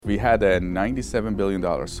We had a $97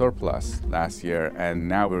 billion surplus last year, and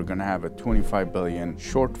now we're going to have a $25 billion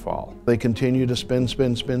shortfall. They continue to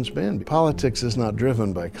spend. Politics is not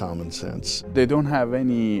driven by common sense. They don't have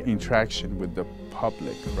any interaction with the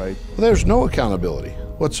public, right? There's no accountability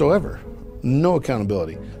whatsoever. No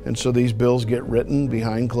accountability. And so these bills get written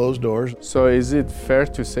behind closed doors. So is it fair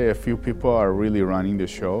to say a few people are really running the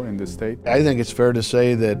show in the state? I think it's fair to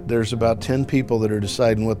say that there's about 10 people that are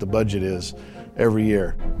deciding what the budget is every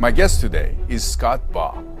year. My guest today is Scott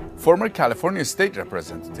Baugh, former California state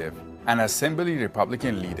representative and Assembly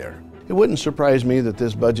Republican leader. It wouldn't surprise me that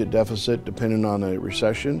this budget deficit, depending on a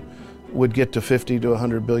recession, would get to $50 to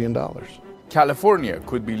 $100 billion. California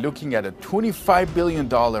could be looking at a $25 billion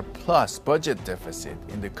plus budget deficit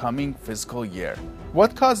in the coming fiscal year.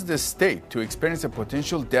 What caused the state to experience a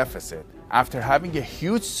potential deficit after having a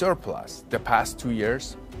huge surplus the past 2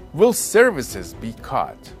 years? Will services be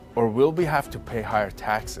cut, or will we have to pay higher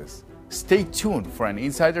taxes? Stay tuned for an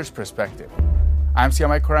insider's perspective. I'm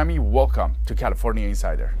Siamai Korami. Welcome to California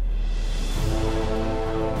Insider.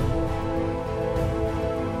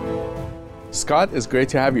 Scott, it's great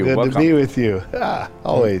to have you. Good to be with you.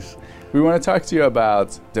 Always. We want to talk to you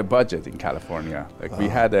about the budget in California. We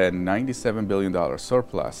had a $97 billion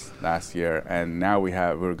surplus last year, and now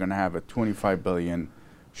we're going to have a $25 billion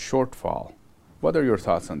shortfall. What are your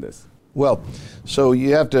thoughts on this? Well, so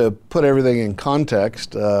you have to put everything in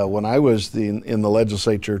context. When I was in the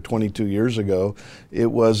legislature 22 years ago,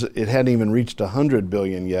 it hadn't even reached $100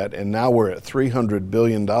 billion yet, and now we're at $300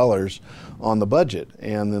 billion on the budget.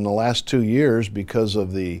 And in the last 2 years, because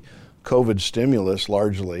of the COVID stimulus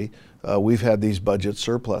largely, we've had these budget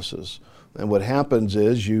surpluses. And what happens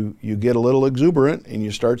is you get a little exuberant and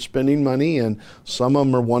you start spending money, and some of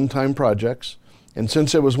them are one-time projects. And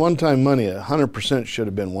since it was one-time money, 100% should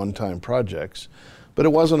have been one-time projects, but it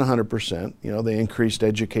wasn't 100%. You know, they increased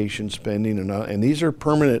education spending, and these are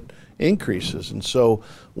permanent increases. And so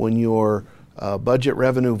when your budget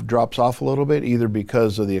revenue drops off a little bit, either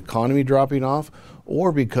because of the economy dropping off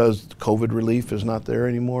or because COVID relief is not there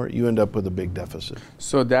anymore, you end up with a big deficit.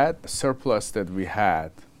 So that surplus that we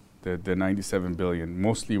had, the $97 billion,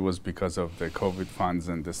 mostly was because of the COVID funds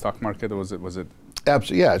and the stock market, or was it?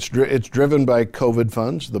 Absolutely, yeah. It's driven by COVID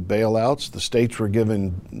funds, the bailouts. The states were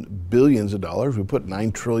given billions of dollars. We put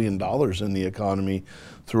 $9 trillion in the economy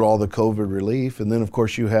through all the COVID relief. And then, of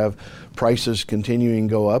course, you have prices continuing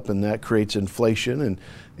to go up, and that creates inflation,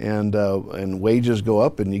 and wages go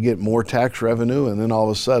up, and you get more tax revenue, and then all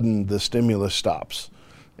of a sudden the stimulus stops,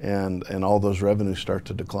 and all those revenues start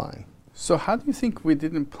to decline. So how do you think we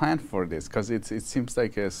didn't plan for this? Because it seems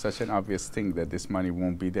like such an obvious thing that this money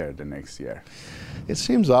won't be there the next year. It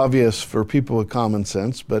seems obvious for people with common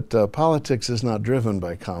sense, but politics is not driven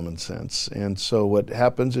by common sense. And so what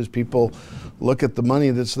happens is people look at the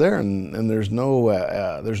money that's there, and there's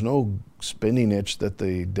no spending itch that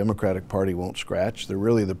the Democratic Party won't scratch. They're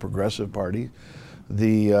really the progressive party.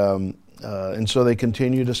 And so they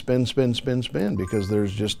continue to spend because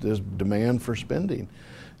there's just this demand for spending.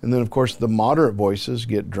 And then, of course, the moderate voices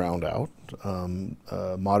get drowned out.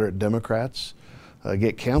 Moderate Democrats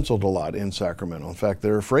get canceled a lot in Sacramento. In fact,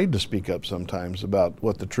 they're afraid to speak up sometimes about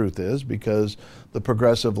what the truth is because the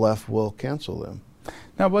progressive left will cancel them.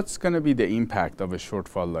 Now, what's going to be the impact of a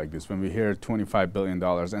shortfall like this when we hear $25 billion?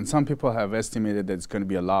 And some people have estimated that it's going to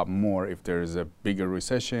be a lot more if there is a bigger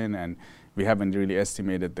recession, and we haven't really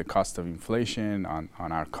estimated the cost of inflation on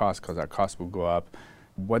our costs, because our costs will go up.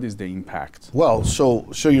 What is the impact? Well, so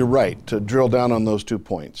you're right to drill down on those 2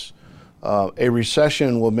 points. A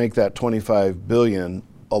recession will make that $25 billion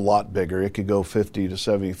a lot bigger. It could go $50 to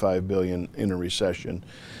 $75 billion in a recession.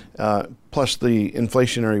 Plus the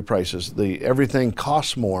inflationary prices. Everything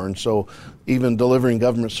costs more, and so even delivering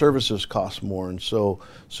government services costs more, and so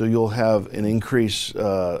you'll have an increased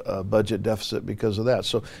budget deficit because of that.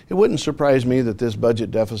 So it wouldn't surprise me that this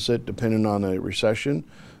budget deficit, depending on a recession,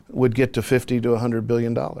 would get to $50 to $100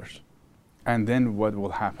 billion. And then what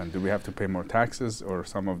will happen? Do we have to pay more taxes, or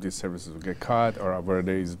some of these services will get cut, or were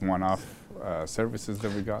these one-off services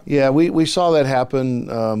that we got? Yeah, we saw that happen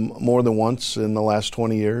more than once in the last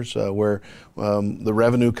 20 years where the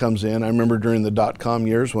revenue comes in. I remember during the dot-com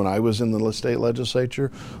years when I was in the state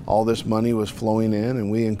legislature, all this money was flowing in,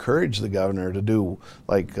 and we encouraged the governor to do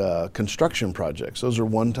like construction projects. Those are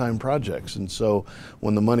one-time projects. And so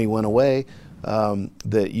when the money went away,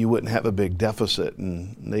 that you wouldn't have a big deficit,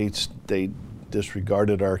 and they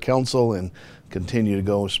disregarded our counsel and continue to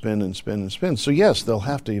go spend. So yes, they'll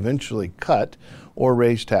have to eventually cut or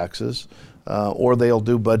raise taxes. or they'll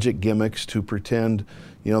do budget gimmicks to pretend,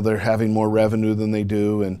 they're having more revenue than they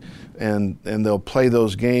do, and they'll play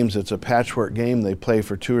those games. It's a patchwork game. They play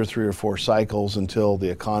for 2 or 3 or 4 cycles until the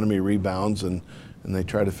economy rebounds, and they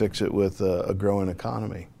try to fix it with a growing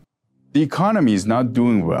economy. The economy is not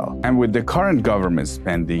doing well, and with the current government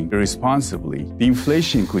spending irresponsibly, the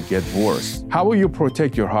inflation could get worse. How will you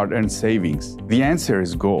protect your hard-earned savings? The answer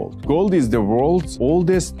is gold. Gold is the world's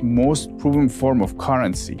oldest, most proven form of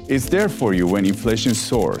currency. It's there for you when inflation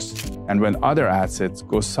soars and when other assets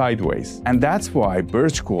go sideways. And that's why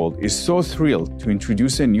Birch Gold is so thrilled to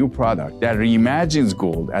introduce a new product that reimagines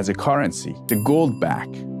gold as a currency, the Gold Back.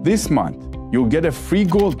 This month, you'll get a free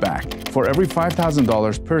gold back for every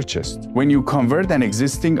 $5,000 purchased when you convert an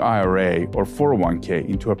existing IRA or 401k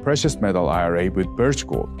into a precious metal IRA with Birch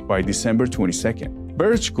Gold by December 22nd.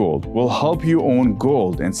 Birch Gold will help you own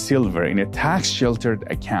gold and silver in a tax-sheltered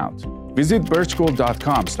account. Visit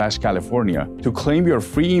birchgold.com/California to claim your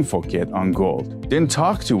free info kit on gold. Then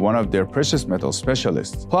talk to one of their precious metal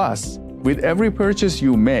specialists. Plus, with every purchase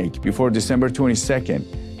you make before December 22nd,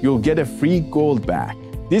 you'll get a free gold back.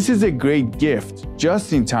 This is a great gift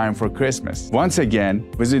just in time for Christmas. Once again,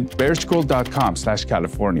 visit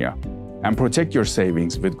birchgold.com/California and protect your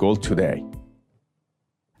savings with gold today.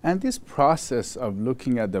 And this process of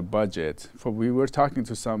looking at the budget, we were talking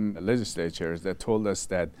to some legislatures that told us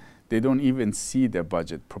that they don't even see the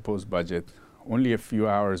proposed budget, only a few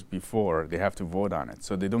hours before they have to vote on it.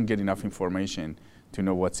 So they don't get enough information to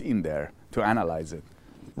know what's in there, to analyze it.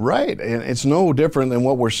 Right, and it's no different than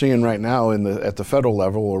what we're seeing right now at the federal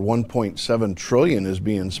level, where $1.7 trillion is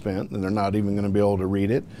being spent, and they're not even going to be able to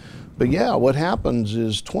read it. But yeah, what happens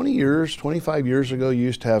is 25 years ago, you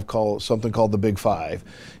used to have something called the Big Five.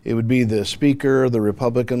 It would be the Speaker, the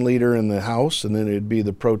Republican leader in the House, and then it'd be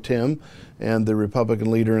the Pro Tem and the Republican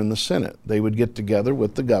leader in the Senate. They would get together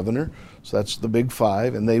with the governor, so that's the Big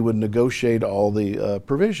Five, and they would negotiate all the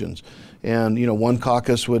provisions. And one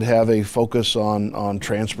caucus would have a focus on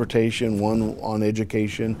transportation, one on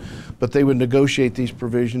education, but they would negotiate these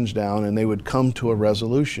provisions down and they would come to a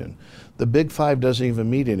resolution. The Big Five doesn't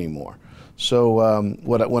even meet anymore. So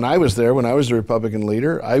when I was there, when I was the Republican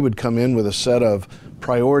leader, I would come in with a set of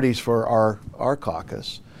priorities for our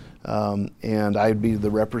caucus. And I'd be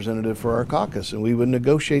the representative for our caucus, and we would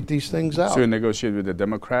negotiate these things out. So you negotiate with the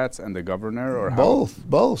Democrats and the governor, or how?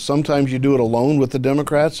 Both. Sometimes you do it alone with the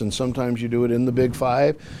Democrats, and sometimes you do it in the Big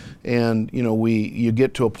Five. And you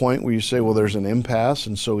get to a point where you say, well, there's an impasse,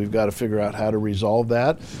 and so we've got to figure out how to resolve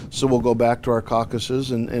that. So we'll go back to our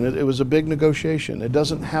caucuses, and it was a big negotiation. It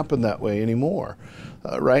doesn't happen that way anymore.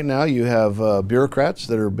 Right now you have bureaucrats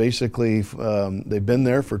that are basically, they've been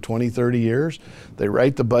there for 20, 30 years. They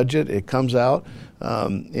write the budget, it comes out,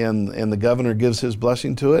 and the governor gives his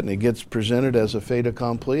blessing to it, and it gets presented as a fait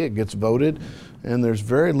accompli, it gets voted, and there's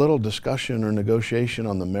very little discussion or negotiation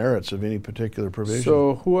on the merits of any particular provision.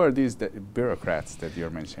 So who are these bureaucrats that you're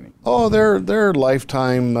mentioning? Oh, they're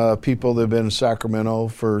lifetime people that have been in Sacramento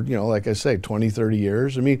for, like I say, 20, 30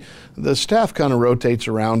 years. I mean, the staff kind of rotates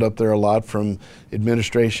around up there a lot from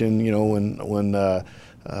administration, when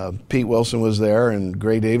Pete Wilson was there and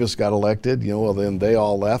Gray Davis got elected, then they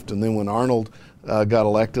all left. And then when Arnold got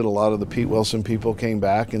elected, a lot of the Pete Wilson people came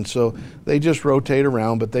back. And so they just rotate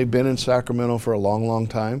around, but they've been in Sacramento for a long, long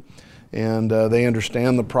time. And they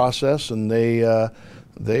understand the process, and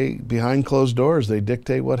they, behind closed doors, they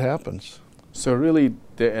dictate what happens. So really,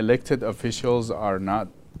 the elected officials are not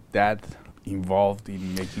that involved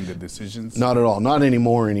in making the decisions? Not at all. Not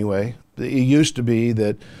anymore, anyway. It used to be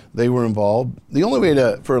that they were involved. The only way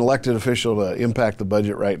for an elected official to impact the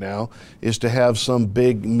budget right now is to have some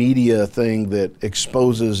big media thing that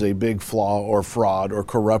exposes a big flaw or fraud or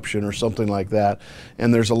corruption or something like that.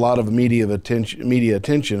 And there's a lot of media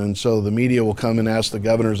attention, and so the media will come and ask the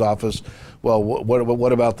governor's office, well,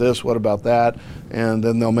 what about this, what about that, and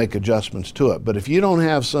then they'll make adjustments to it. But if you don't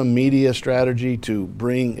have some media strategy to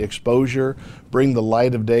bring exposure, bring the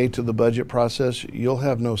light of day to the budget process, you'll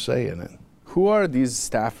have no say in it. Who are these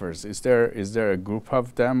staffers? Is there a group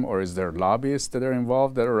of them, or is there lobbyists that are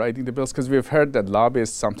involved that are writing the bills? Because we've heard that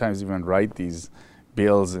lobbyists sometimes even write these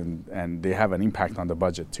bills, and they have an impact on the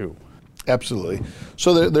budget too. Absolutely.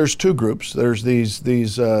 So there's two groups. There's these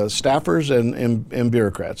staffers and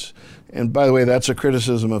bureaucrats. And by the way, that's a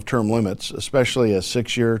criticism of term limits, especially a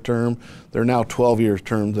 6-year term. They're now 12-year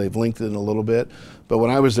terms. They've lengthened a little bit. But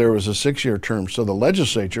when I was there, it was a 6-year term. So the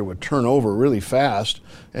legislature would turn over really fast,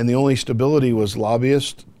 and the only stability was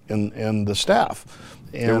lobbyists and the staff.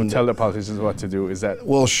 And they would tell the politicians what to do. Is that?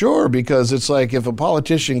 Well, sure, because it's like if a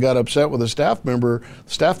politician got upset with a staff member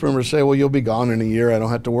say, well, you'll be gone in a year. I don't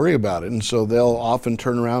have to worry about it. And so they'll often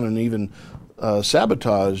turn around and even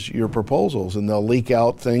sabotage your proposals, and they'll leak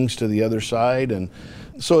out things to the other side. And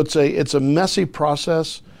so it's a messy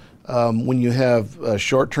process. When you have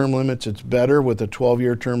short-term limits, it's better with the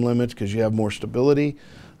 12-year term limits because you have more stability.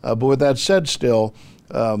 But with that said, still,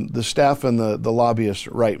 the staff and the lobbyists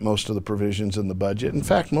write most of the provisions in the budget. In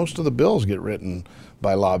fact, most of the bills get written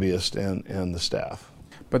by lobbyists and the staff.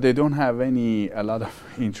 But they don't have a lot of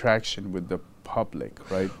interaction with the public,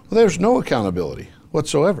 right? Well, there's no accountability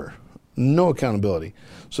whatsoever. No accountability.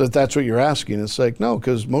 So if that's what you're asking, it's like, no,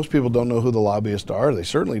 because most people don't know who the lobbyists are. They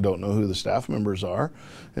certainly don't know who the staff members are.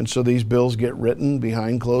 And so these bills get written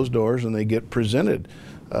behind closed doors and they get presented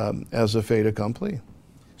as a fait accompli.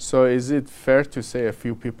 So is it fair to say a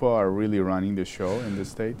few people are really running the show in the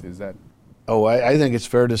state? Is that? Oh, I think it's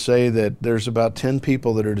fair to say that there's about 10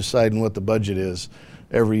 people that are deciding what the budget is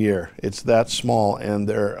every year. It's that small, and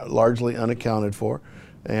they're largely unaccounted for.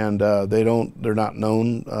 And they're not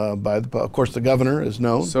known of course, the governor is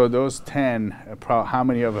known. So those 10, how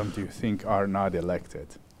many of them do you think are not elected?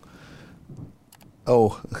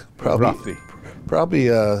 Oh, roughly. Probably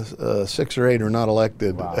 6 or 8 are not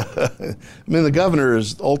elected. Wow. I mean, the governor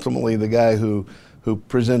is ultimately the guy who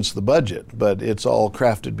presents the budget, but it's all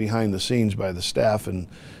crafted behind the scenes by the staff and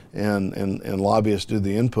lobbyists do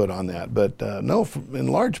the input on that. But no, in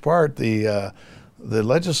large part, the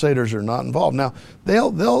legislators are not involved. Now,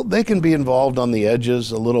 they can be involved on the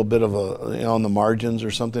edges, a little bit of on the margins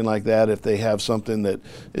or something like that. If they have something that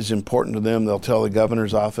is important to them, they'll tell the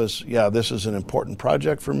governor's office, yeah, this is an important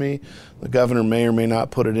project for me. The governor may or may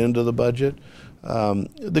not put it into the budget.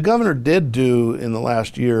 The governor did do in the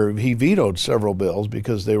last year, he vetoed several bills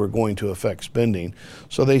because they were going to affect spending.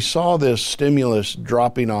 So they saw this stimulus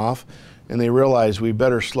dropping off and they realized we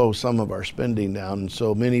better slow some of our spending down. And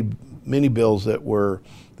so many bills that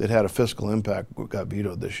had a fiscal impact got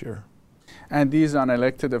vetoed this year. And these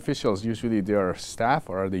unelected officials, usually they are staff,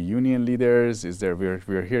 or are they union leaders?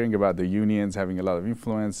 We're hearing about the unions having a lot of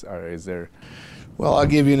influence, or is there? Well, I'll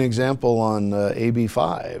give you an example on AB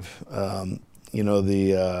 5.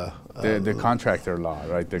 The contractor law,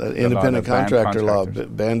 right? The independent contractor law,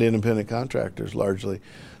 banned independent contractors largely.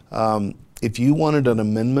 If you wanted an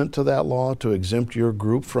amendment to that law to exempt your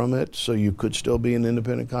group from it so you could still be an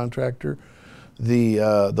independent contractor,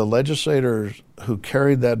 the legislators who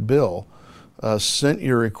carried that bill sent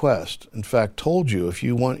your request. In fact, told you if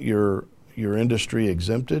you want your industry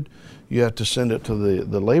exempted, you have to send it to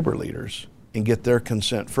the labor leaders and get their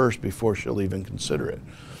consent first before she'll even consider it.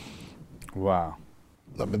 Wow.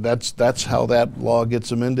 I mean, that's how that law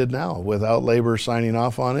gets amended now. Without labor signing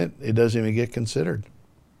off on it, it doesn't even get considered.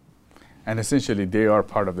 And essentially, they are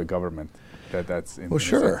part of the government. That's well,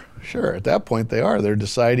 sure. At that point, they are. They're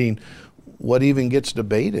deciding what even gets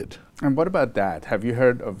debated. And what about that? Have you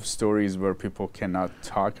heard of stories where people cannot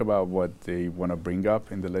talk about what they want to bring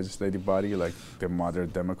up in the legislative body, like the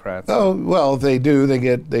moderate Democrats? Oh, well, they do. They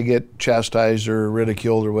get chastised or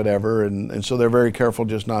ridiculed or whatever, and so they're very careful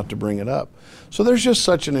just not to bring it up. So there's just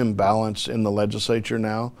such an imbalance in the legislature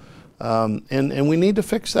now. And we need to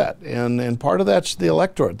fix that. And part of that's the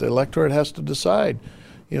electorate. The electorate has to decide,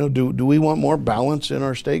 do we want more balance in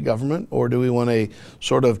our state government, or do we want a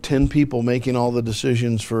sort of 10 people making all the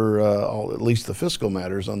decisions for at least the fiscal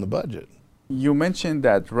matters on the budget? You mentioned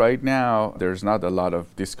that right now there's not a lot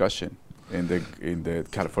of discussion in the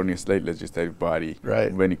California state legislative body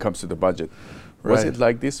when it comes to the budget. Was it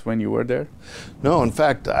like this when you were there? No, in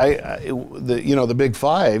fact, the Big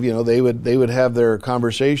Five, they would have their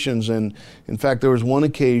conversations, and in fact, there was one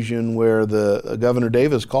occasion where the Governor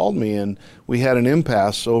Davis called me, and we had an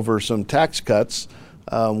impasse over some tax cuts.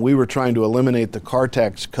 We were trying to eliminate the car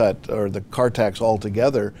tax cut or the car tax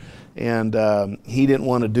altogether, and he didn't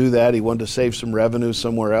want to do that. He wanted to save some revenue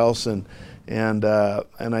somewhere else, and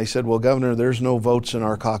I said, well, Governor, there's no votes in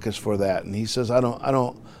our caucus for that, and he says, I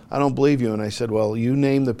don't believe you. And I said, well, you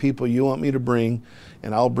name the people you want me to bring,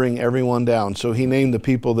 and I'll bring everyone down. So he named the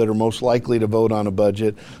people that are most likely to vote on a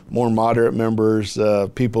budget, more moderate members,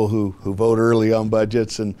 people who vote early on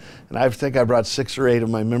budgets. And I think I brought 6 or 8 of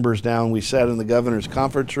my members down. We sat in the governor's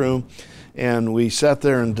conference room, and we sat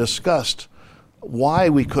there and discussed why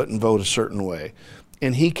we couldn't vote a certain way.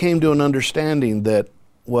 And he came to an understanding that,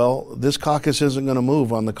 well, this caucus isn't going to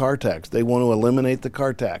move on the car tax. They want to eliminate the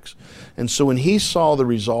car tax. And so when he saw the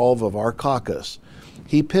resolve of our caucus,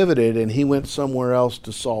 he pivoted and he went somewhere else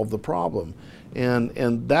to solve the problem.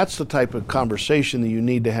 And that's the type of conversation that you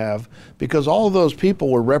need to have, because all of those people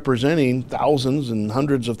were representing thousands and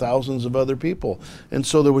hundreds of thousands of other people. And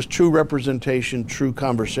so there was true representation, true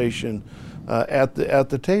conversation at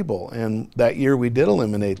the table. And that year we did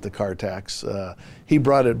eliminate the car tax. He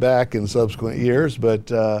brought it back in subsequent years, but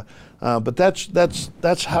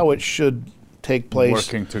that's how it should take place.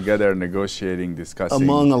 Working together, negotiating, discussing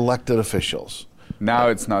among elected officials. Now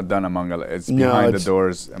it's not done among, it's behind the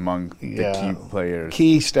doors among the key players.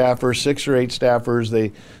 Key staffers, 6 or 8 staffers,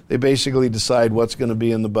 they basically decide what's going to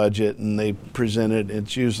be in the budget and they present it.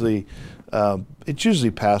 It's usually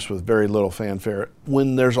passed with very little fanfare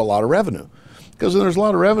when there's a lot of revenue. Because when there's a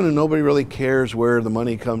lot of revenue, nobody really cares where the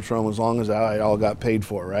money comes from as long as it all got paid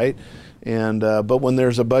for, right? And but when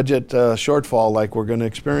there's a budget shortfall like we're going to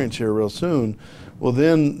experience here real soon, well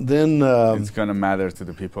then it's going to matter to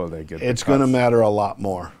the people that get. It's going to matter a lot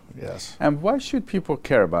more. Yes. And why should people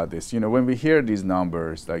care about this? You know, when we hear these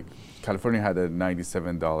numbers, like California had a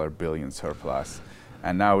 $97 billion surplus,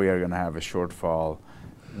 and now we are going to have a shortfall.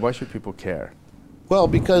 Why should people care? Well,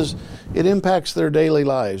 because it impacts their daily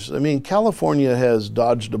lives. I mean, California has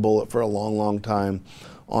dodged a bullet for a long, long time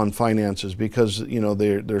on finances because, you know,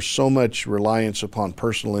 there's so much reliance upon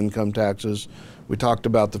personal income taxes. We talked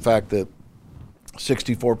about the fact that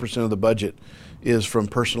 64% of the budget is from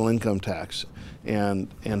personal income tax,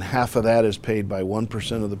 and half of that is paid by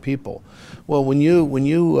 1% of the people. Well, when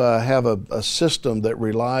you have a system that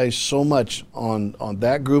relies so much on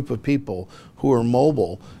that group of people who are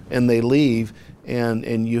mobile and they leave,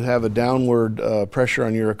 and you have a downward pressure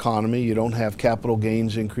on your economy, you don't have capital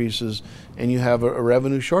gains increases, and you have a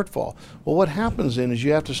revenue shortfall. Well, what happens then is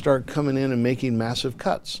you have to start coming in and making massive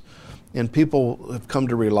cuts. And people have come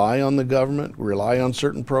to rely on the government, rely on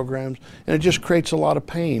certain programs, and it just creates a lot of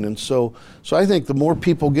pain. And so I think the more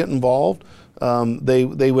people get involved,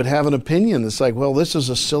 they would have an opinion. It's like, well, this is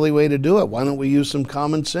a silly way to do it. Why don't we use some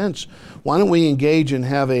common sense? Why don't we engage and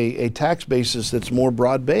have a tax basis that's more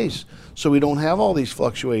broad-based so we don't have all these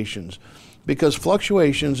fluctuations? Because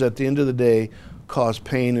fluctuations at the end of the day cause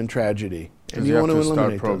pain and tragedy. And you want to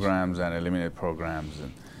start programs and eliminate programs.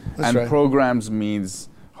 And right. Programs means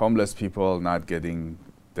homeless people not getting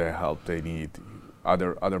the help they need,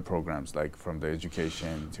 other programs like from the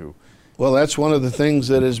education to. Well, that's one of the things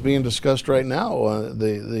that is being discussed right now.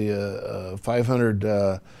 The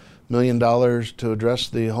 $500 million to address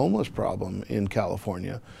the homeless problem in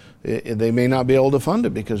California. They may not be able to fund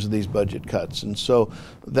it because of these budget cuts, and so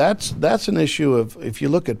that's an issue of. If you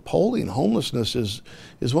look at polling, homelessness is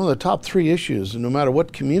one of the top 3 issues, and no matter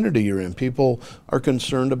what community you're in, people are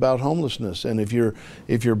concerned about homelessness. And if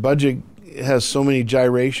your budget has so many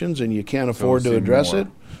gyrations and you can't afford to address it,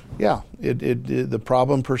 yeah, the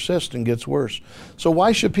problem persists and gets worse. So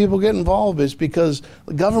why should people get involved? Is because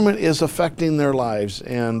the government is affecting their lives,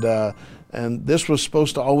 and this was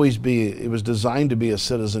supposed to always be, it was designed to be a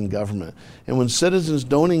citizen government. And when citizens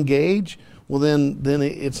don't engage, well then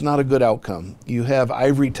it's not a good outcome. You have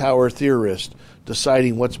ivory tower theorists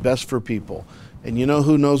deciding what's best for people. And you know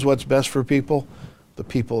who knows what's best for people? The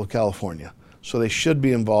people of California. So they should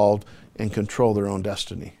be involved and control their own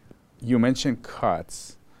destiny. You mentioned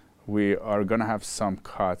cuts. We are going to have some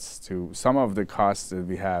cuts to, some of the costs that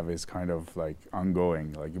we have is kind of like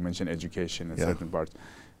ongoing, like you mentioned education in certain parts.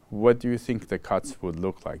 What do you think the cuts would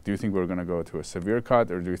look like? Do you think we're going to go to a severe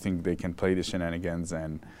cut, or do you think they can play the shenanigans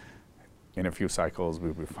and in a few cycles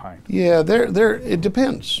we'll be fine? Yeah, it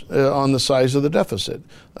depends on the size of the deficit.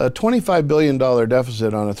 A $25 billion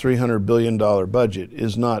deficit on a $300 billion budget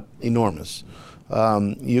is not enormous.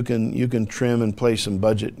 You can trim and play some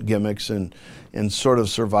budget gimmicks and sort of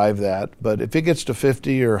survive that. But if it gets to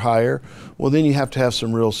 50 or higher, well, then you have to have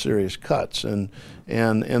some real serious cuts. And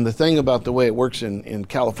the thing about the way it works in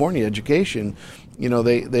California education, you know,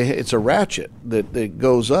 it's a ratchet that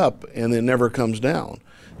goes up and it never comes down.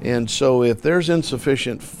 And so if there's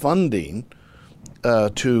insufficient funding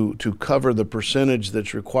to cover the percentage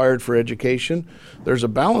that's required for education, there's a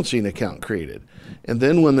balancing account created. And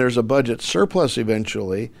then when there's a budget surplus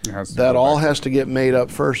eventually, that all has to get made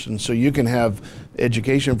up first. And so you can have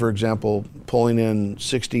education, for example, pulling in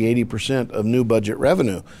 60, 80% of new budget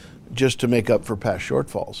revenue just to make up for past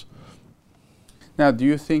shortfalls. Now, do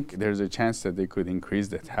you think there's a chance that they could increase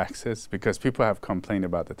the taxes? Because people have complained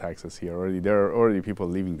about the taxes here already. There are already people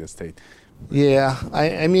leaving the state. Yeah,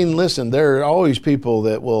 I mean, listen, there are always people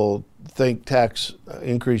that will think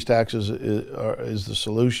increased taxes is the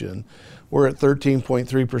solution. We're at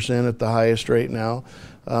 13.3% at the highest rate now.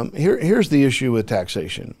 Here's the issue with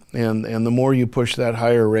taxation, and the more you push that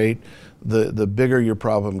higher rate, the bigger your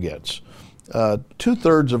problem gets.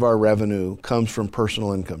 2/3 of our revenue comes from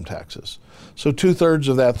personal income taxes. So 2/3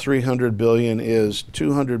 of that $300 billion is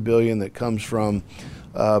 $200 billion that comes from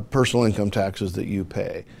personal income taxes that you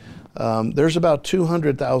pay. There's about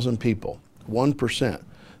 200,000 people, 1%,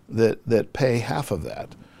 that pay half of that.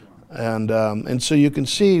 And so you can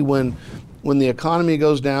see when the economy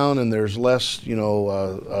goes down and there's less,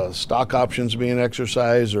 stock options being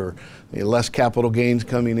exercised or less capital gains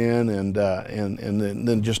coming in, and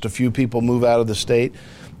then just a few people move out of the state,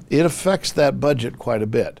 it affects that budget quite a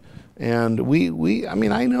bit. And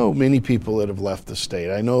I know many people that have left the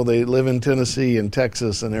state. I know they live in Tennessee and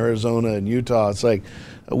Texas and Arizona and Utah. It's like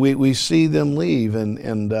we see them leave,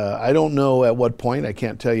 and I don't know at what point. I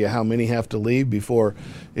can't tell you how many have to leave before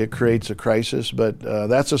it creates a crisis, but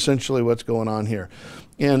that's essentially what's going on here.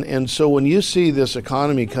 And so when you see this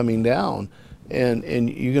economy coming down, and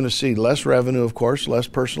you're going to see less revenue, of course, less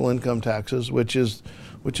personal income taxes, which is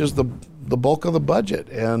the bulk of the budget,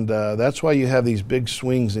 and that's why you have these big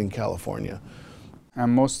swings in California.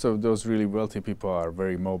 And most of those really wealthy people are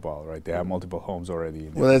very mobile, right? They have multiple homes already.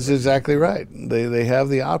 Well, that's exactly right. They have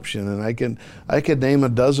the option, and I could name a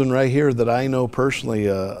dozen right here that I know personally,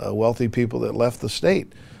 wealthy people that left the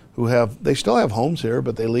state, they still have homes here,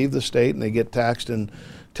 but they leave the state and they get taxed in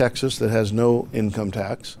Texas that has no income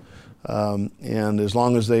tax. And as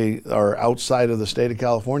long as they are outside of the state of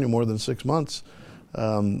California more than 6 months,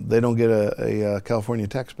 they don't get a California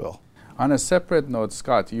tax bill. On a separate note,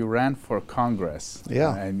 Scott, you ran for Congress.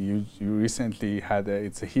 Yeah. And you recently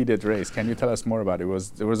it's a heated race. Can you tell us more about it?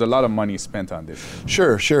 There was a lot of money spent on this.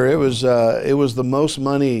 Sure. It was the most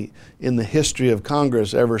money in the history of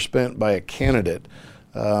Congress ever spent by a candidate.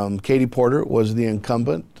 Katie Porter was the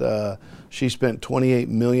incumbent. She spent $28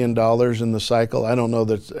 million in the cycle. I don't know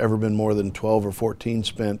that's ever been more than 12 or 14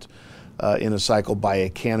 spent in a cycle by a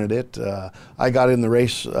candidate. I got in the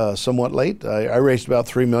race somewhat late. I raced about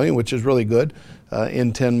 $3 million, which is really good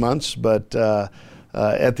in 10 months. But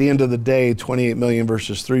at the end of the day, $28 million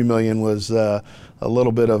versus $3 million was a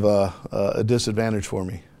little bit of a disadvantage for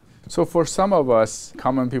me. So for some of us,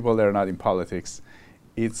 common people that are not in politics,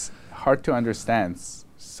 it's hard to understand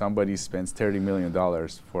somebody spends $30 million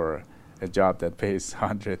for a job that pays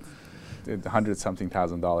 $100-something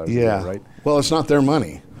thousand a year, right? Well, it's not their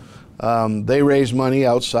money. They raise money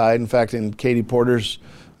outside. In fact, in Katie Porter's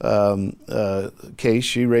case,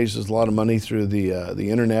 she raises a lot of money through the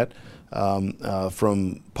internet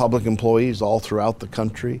from public employees all throughout the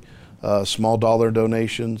country, small dollar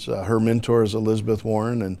donations. Her mentor is Elizabeth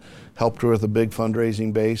Warren and helped her with a big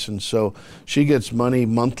fundraising base. And so she gets money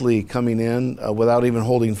monthly coming in without even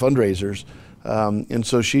holding fundraisers. And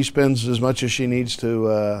so she spends as much as she needs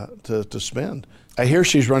to spend. I hear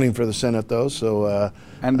she's running for the Senate, though. So,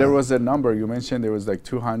 and there was a number you mentioned. There was like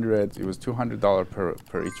 $200. It was $200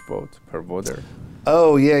 per each vote per voter.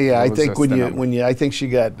 Oh yeah. I think I think she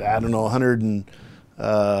got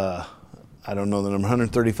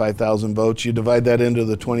 135,000 votes. You divide that into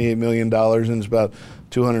the $28 million, and it's about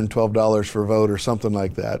 $212 per vote or something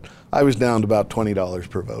like that. I was down to about $20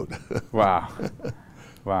 per vote. Wow.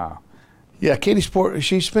 Yeah, Katie Porter,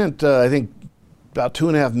 she spent I think about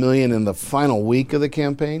 $2.5 million in the final week of the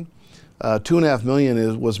campaign. $2.5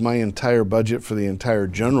 million was my entire budget for the entire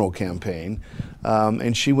general campaign.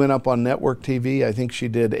 And she went up on network TV. I think she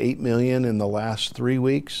did $8 million in the last 3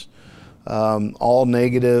 weeks. All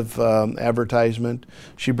negative advertisement.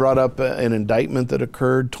 She brought up an indictment that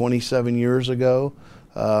occurred 27 years ago.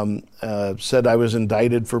 Said I was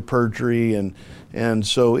indicted for perjury, and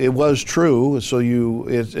so it was true. So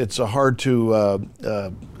it's hard to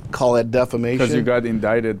call it defamation. Because you got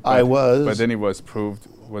indicted. I was. But then it was proved.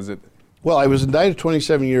 Was it? Well, I was indicted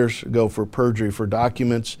 27 years ago for perjury for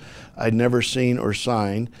documents I'd never seen or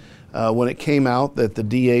signed. When it came out that the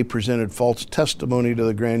DA presented false testimony to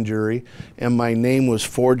the grand jury and my name was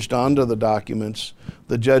forged onto the documents,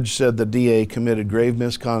 the judge said the DA committed grave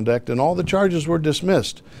misconduct and all the charges were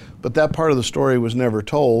dismissed. But that part of the story was never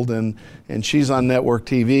told, and she's on network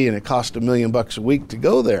TV and it cost $1 million a week to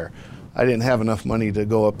go there. I didn't have enough money to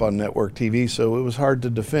go up on network TV, so it was hard to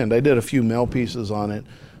defend. I did a few mail pieces on it,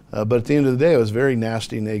 but at the end of the day, it was a very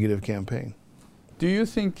nasty, negative campaign. Do you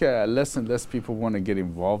think less and less people want to get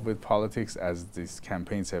involved with politics as these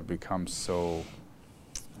campaigns have become so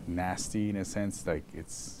nasty in a sense? Like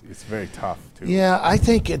it's very tough to. Yeah, I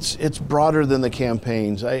think it's broader than the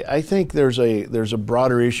campaigns. I think there's a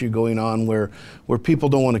broader issue going on where people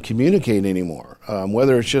don't want to communicate anymore.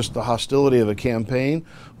 Whether it's just the hostility of a campaign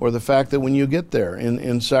or the fact that when you get there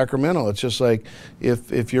in Sacramento, it's just like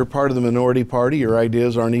if you're part of the minority party, your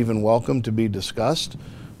ideas aren't even welcome to be discussed.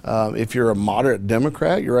 If you're a moderate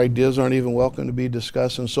Democrat, your ideas aren't even welcome to be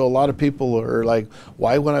discussed. And so a lot of people are like,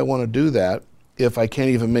 why would I want to do that if I can't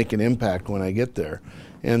even make an impact when I get there.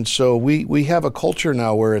 And so we have a culture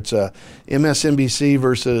now where it's a MSNBC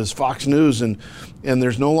versus Fox News, and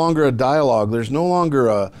there's no longer a dialogue. There's no longer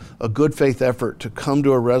a good faith effort to come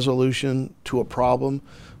to a resolution to a problem,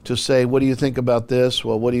 to say, what do you think about this?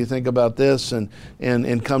 Well, what do you think about this? And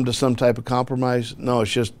come to some type of compromise. No,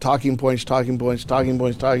 it's just talking points,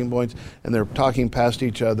 and they're talking past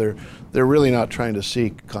each other. They're really not trying to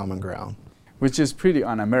seek common ground. Which is pretty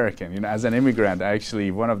un-American. You know, as an immigrant,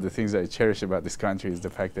 actually, one of the things I cherish about this country is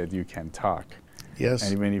the fact that you can talk. Yes.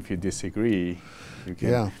 And even if you disagree, you can.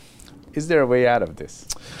 Yeah. Is there a way out of this?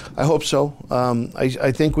 I hope so.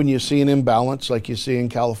 I think when you see an imbalance like you see in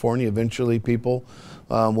California, eventually people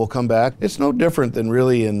will come back. It's no different than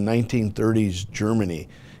really in 1930s Germany,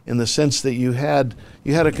 in the sense that you had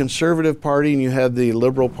a conservative party and you had the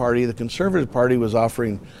liberal party. The conservative party was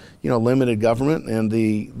offering, limited government, and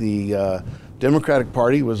the Democratic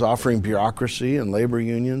Party was offering bureaucracy and labor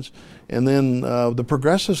unions. And then the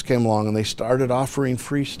progressives came along and they started offering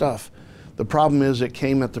free stuff. The problem is it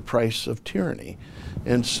came at the price of tyranny.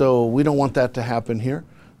 And so we don't want that to happen here.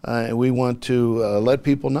 And we want to let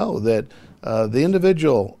people know that the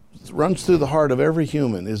individual runs through the heart of every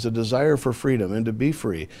human is a desire for freedom and to be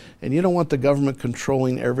free. And you don't want the government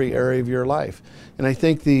controlling every area of your life. And I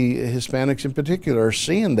think the Hispanics in particular are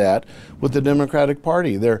seeing that with the Democratic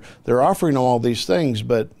Party. They're offering all these things,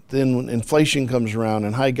 but then when inflation comes around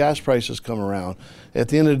and high gas prices come around, at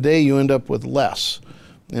the end of the day you end up with less.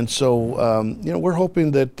 And so we're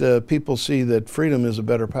hoping that people see that freedom is a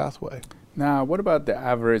better pathway. Now, what about the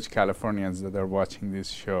average Californians that are watching this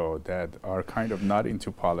show that are kind of not into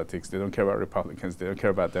politics? They don't care about Republicans, they don't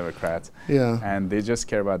care about Democrats, and they just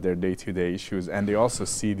care about their day-to-day issues, and they also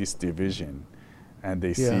see this division, and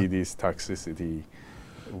they see this toxicity.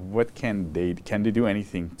 What can they do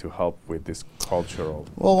anything to help with this cultural?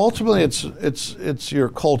 Well, ultimately, it's your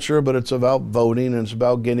culture, but it's about voting and it's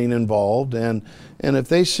about getting involved. And if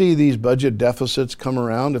they see these budget deficits come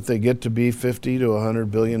around, if they get to be $50 to $100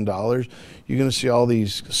 billion, you're going to see all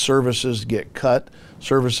these services get cut.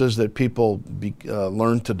 Services that people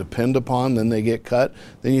learn to depend upon, then they get cut.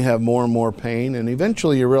 Then you have more and more pain, and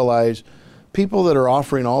eventually you realize people that are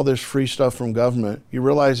offering all this free stuff from government, you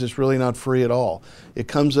realize it's really not free at all. It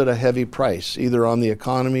comes at a heavy price, either on the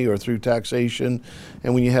economy or through taxation.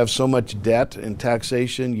 And when you have so much debt and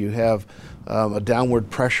taxation, you have a downward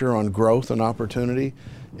pressure on growth and opportunity.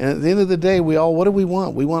 And at the end of the day, what do we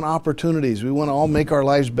want? We want opportunities. We want to all make our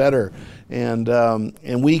lives better. And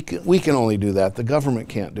we can only do that. The government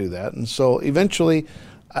can't do that. And so eventually,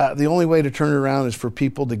 the only way to turn it around is for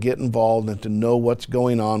people to get involved and to know what's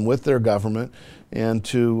going on with their government, and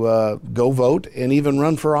to go vote and even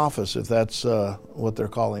run for office if that's what their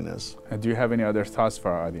calling is. Do you have any other thoughts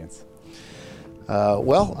for our audience?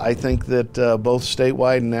 Well, I think that both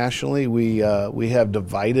statewide and nationally we have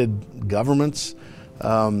divided governments.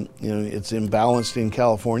 It's imbalanced in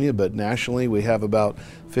California, but nationally we have about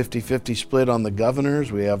 50-50 split on the governors.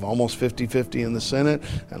 We have almost 50-50 in the Senate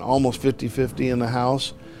and almost 50-50 in the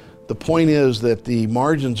House. The point is that the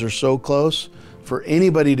margins are so close, for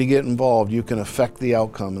anybody to get involved, you can affect the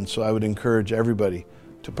outcome. And so I would encourage everybody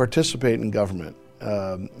to participate in government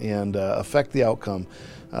and affect the outcome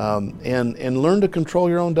and learn to control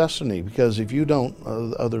your own destiny, because if you don't,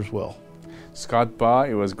 others will. Scott Baugh,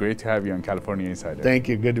 it was great to have you on California Insider. Thank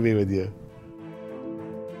you. Good to be with you.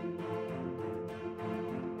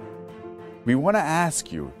 We want to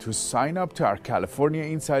ask you to sign up to our California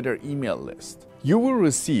Insider email list. You will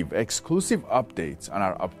receive exclusive updates on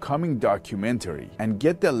our upcoming documentary and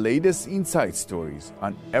get the latest inside stories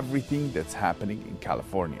on everything that's happening in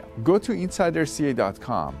California. Go to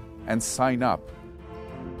insiderca.com and sign up